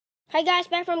Hi guys,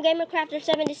 back from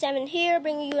GamerCrafter77 here,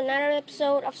 bringing you another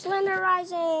episode of Slender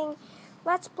Rising.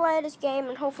 Let's play this game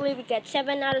and hopefully we get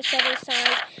 7 out of 7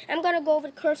 signs. I'm gonna go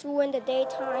with Cursewu in the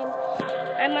daytime.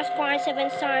 I must find 7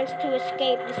 signs to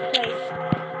escape this place.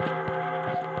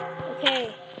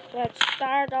 Okay, let's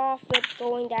start off with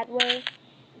going that way.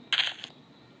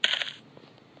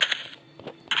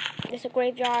 There's a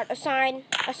graveyard, a sign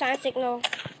signal.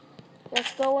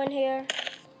 Let's go in here.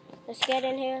 Let's get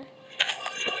in here.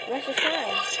 Where's the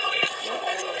sign?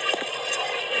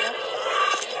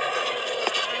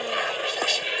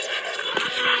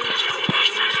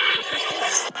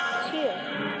 It's here.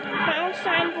 Found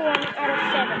sign for 1 out of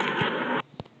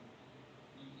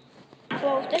 7.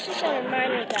 Close. This is a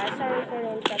reminder, guys. Sorry for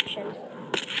the interruption.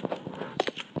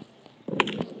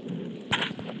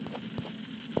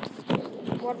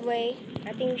 What way?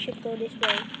 I think we should go this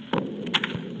way.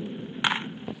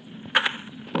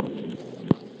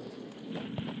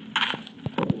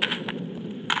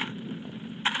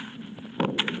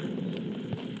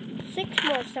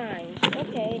 More signs.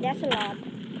 Okay, that's a lot.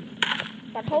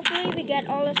 But hopefully we get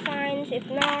all the signs. If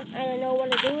not, I don't know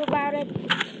what to do about it.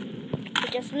 We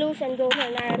just lose and go to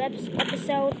another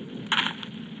episode.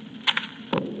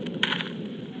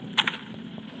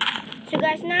 So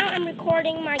guys, now I'm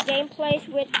recording my gameplays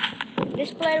with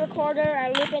display recorder.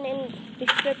 I'll leave it in the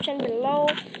description below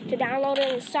to download it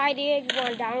inside here if you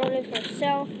want to download it for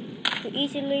yourself to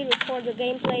easily record your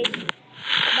gameplays.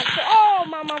 But oh,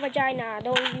 mama vagina,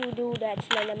 don't you do that,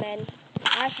 Slender Man.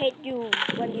 I hate you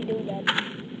when you do that.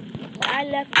 But I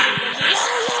left you.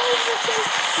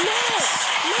 No,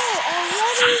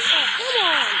 already? Oh, come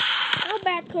on. How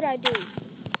bad could I do?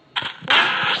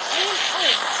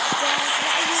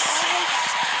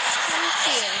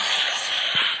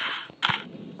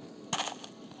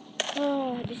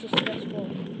 Oh, this is stressful.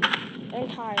 I'm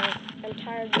tired. I'm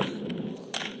tired of this.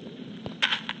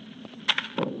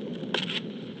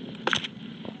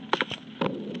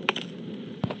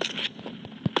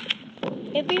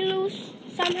 If we lose,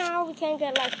 somehow we can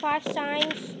get like 5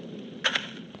 signs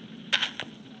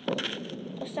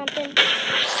or something. No!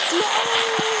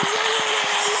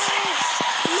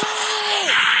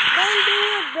 Don't do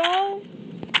it, bro.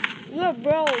 You're a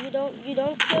bro. You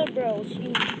don't kill bros.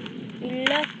 You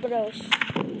love bros.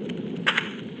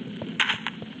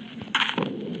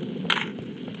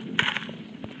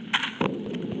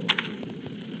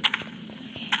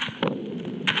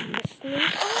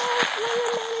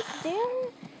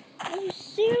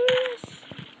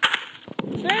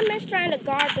 Slenderman's trying to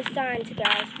guard the signs,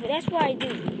 guys. That's what I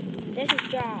do. That's his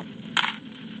job.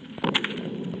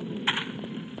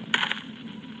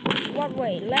 What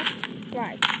way? Left?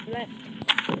 Right. Left.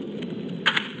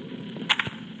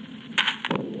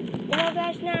 You know,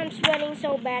 guys, now I'm sweating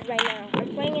so bad right now. I'm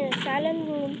playing in a silent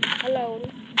room alone.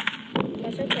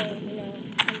 That's okay, you know.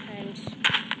 Sometimes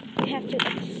you have to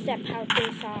accept how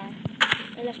things are.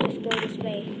 And let's just go this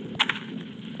way.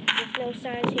 There's no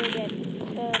signs here yet.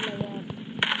 Oh my god.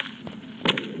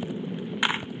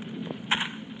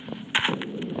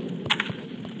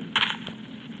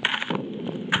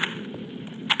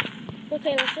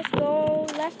 Okay, let's just go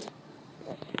left.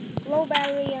 Low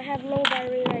battery. I have low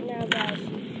battery right now, guys.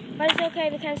 But it's okay,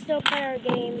 we can still play our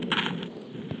game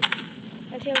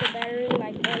until the battery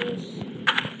like ends.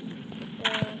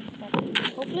 But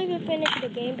hopefully we'll finish the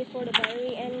game before the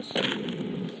battery ends.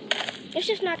 Let's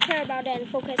just not care about that and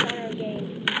focus on our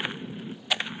game.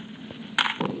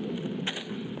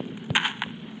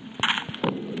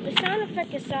 The sound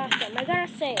effect is awesome, I gotta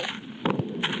say.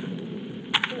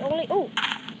 We only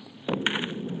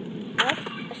what?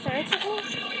 A sign signal?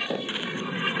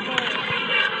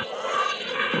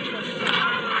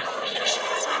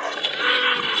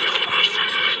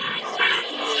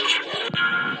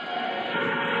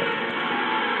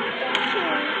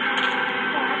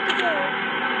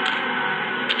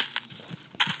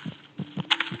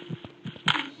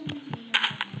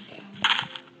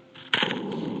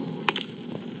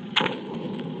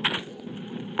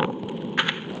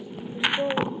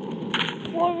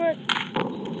 Forward.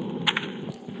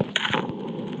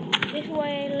 This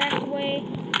way, left way.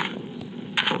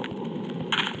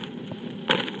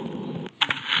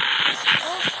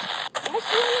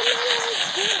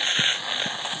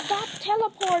 Stop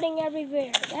teleporting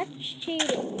everywhere. That's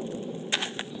cheating.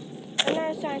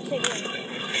 Another sign signal.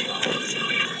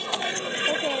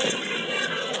 Okay. I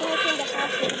think it's in the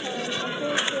house this time. I'm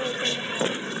pretty sure it's in the house.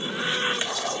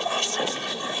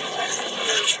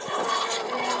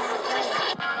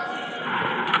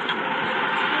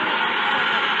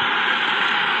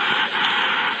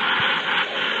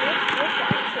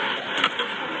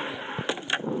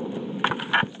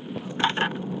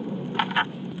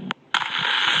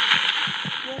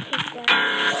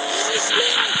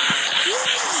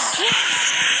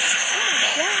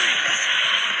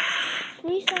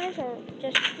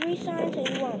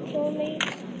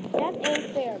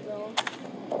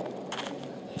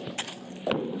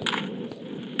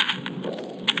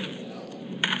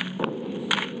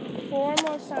 Four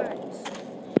more signs.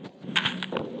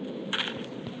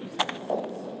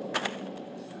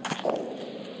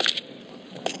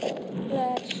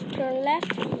 Let's turn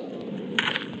left,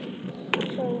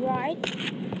 turn right,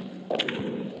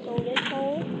 go this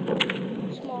hole,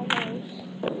 small holes.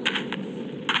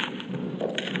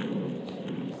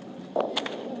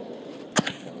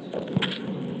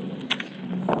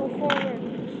 Go forward.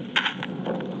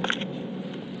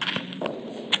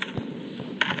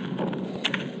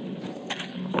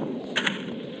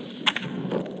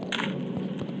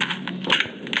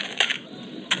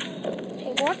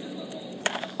 Hey, what?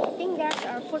 I think that's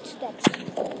our footsteps. No,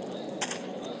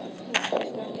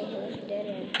 it's not the hill, it's a dead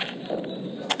end.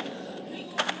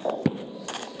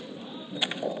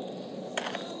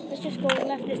 Let's just go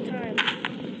left this time.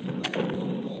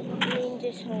 In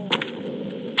this hole.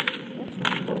 What's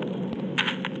that?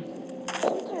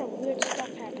 Some kind of weird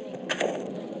stuff happening.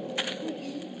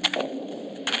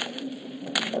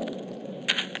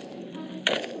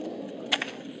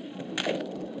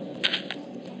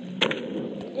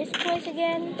 This place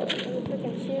again? Are you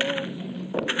freaking serious?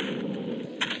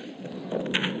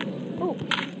 Oh!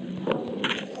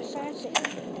 A sunset.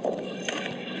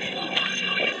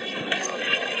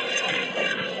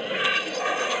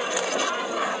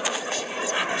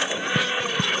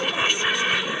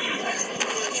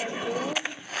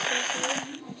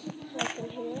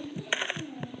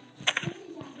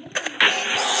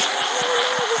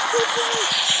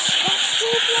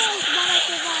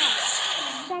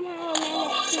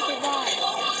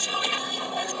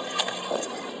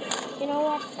 You know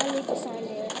what? I'll leave the sign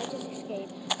there. I just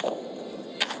escaped.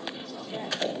 Yeah.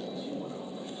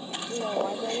 No,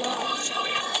 I will not.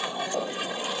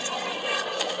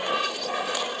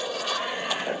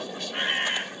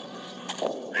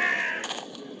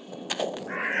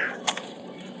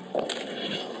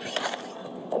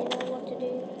 You know what to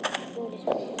do? Go this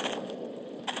way.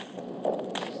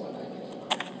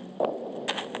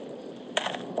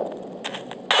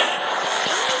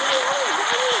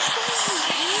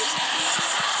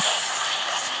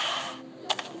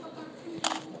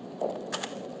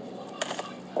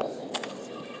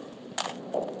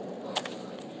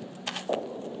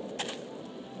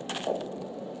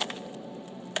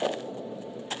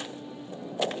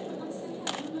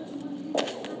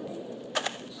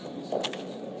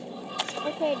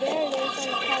 Okay, there it is on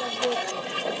the color book.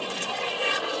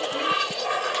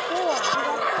 Four. You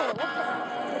got four. What the?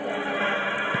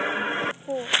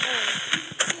 Four.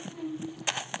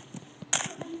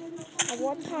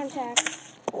 Avoid contact.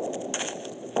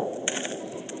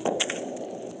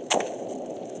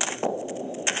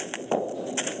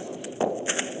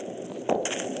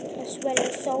 I'm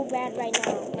sweating so bad right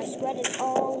now. My sweat is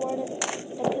all over the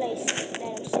place that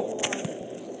I'm sitting on.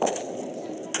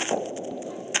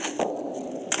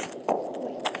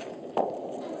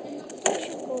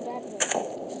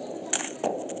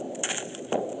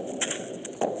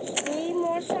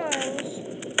 Signs.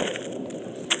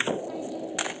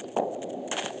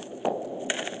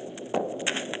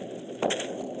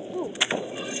 Ooh.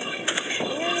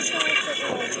 Where the signs that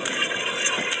was?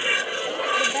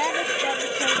 The baddest that we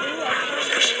can do, I told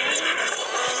you already, is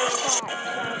 5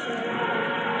 signs.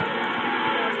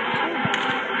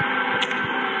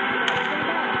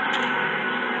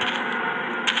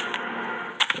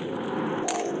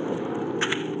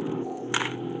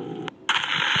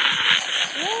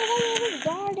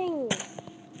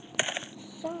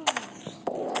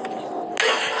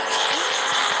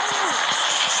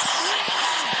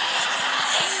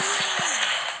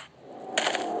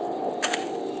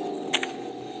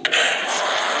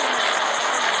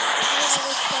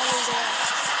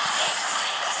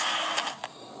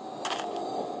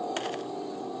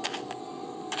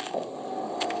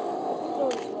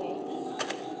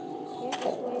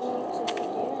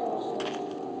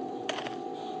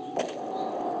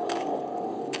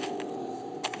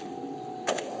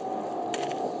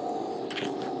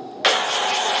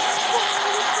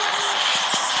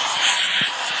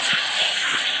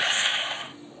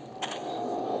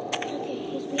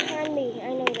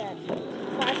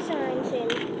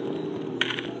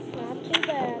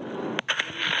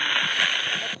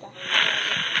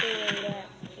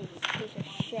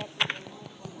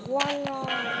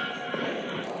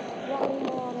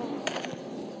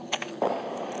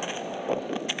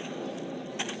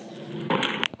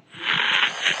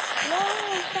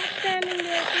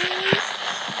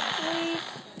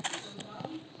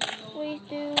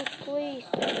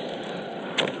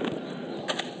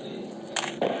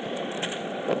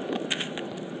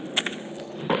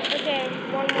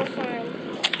 one more sign.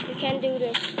 You can do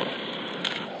this.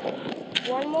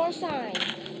 One more sign.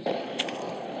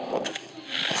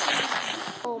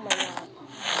 Oh my god.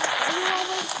 Why do you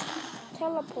always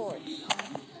teleport?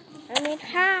 I mean,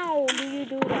 how do you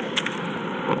do that?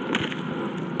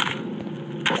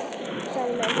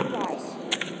 Slender replies,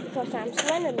 because I'm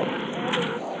Slenderman and I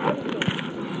do everything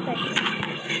special.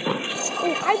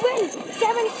 Oh, I win!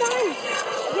 7 signs!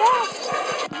 Yes!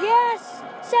 Yes!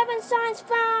 7 signs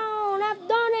found! I've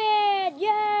done it!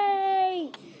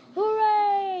 Yay!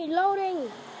 Hooray! Loading!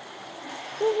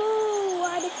 Woohoo!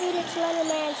 I defeated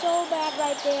Slenderman so bad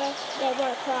right there that I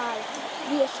want to cry.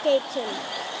 You escaped him.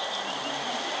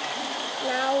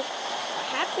 Now, a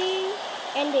happy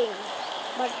ending.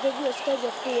 But did you escape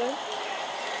your fear?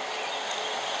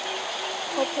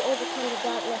 Hope to overcome the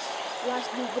darkness.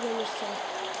 Last believe in yourself.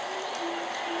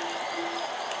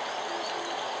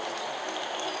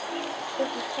 If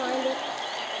you find it,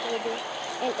 maybe.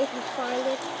 And if you find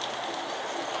it,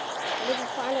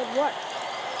 what?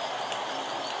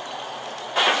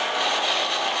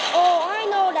 Oh, I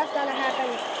know that's gonna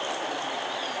happen.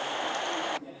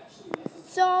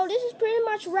 So this is pretty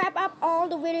much wrap up all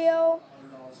the video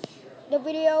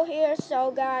here.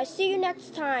 So guys, see you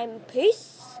next time.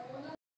 Peace.